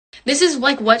This is,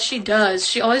 like, what she does.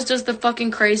 She always does the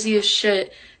fucking craziest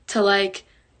shit to, like,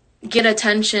 get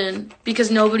attention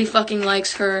because nobody fucking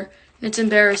likes her. And it's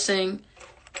embarrassing.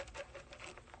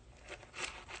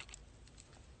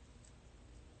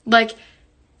 Like,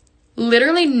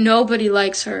 literally nobody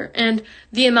likes her. And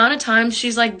the amount of times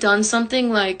she's, like, done something,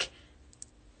 like,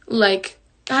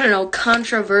 I don't know,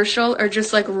 controversial or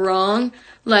just, like, wrong,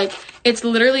 like, it's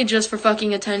literally just for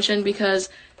fucking attention because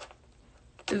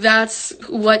that's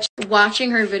what,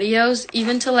 watching her videos,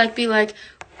 even to, like, be like,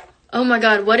 oh my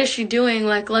god, what is she doing?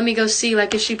 Like, let me go see,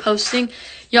 like, is she posting?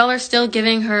 Y'all are still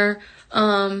giving her,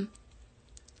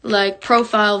 like,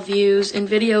 profile views and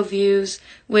video views,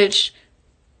 which,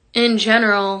 in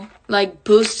general, like,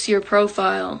 boosts your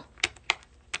profile.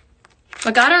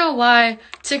 Like, I don't know why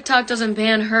TikTok doesn't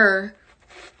ban her.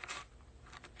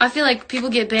 I feel like people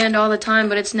get banned all the time,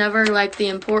 but it's never, like, the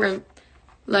important,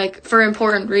 like, for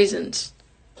important reasons.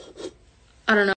 I don't know.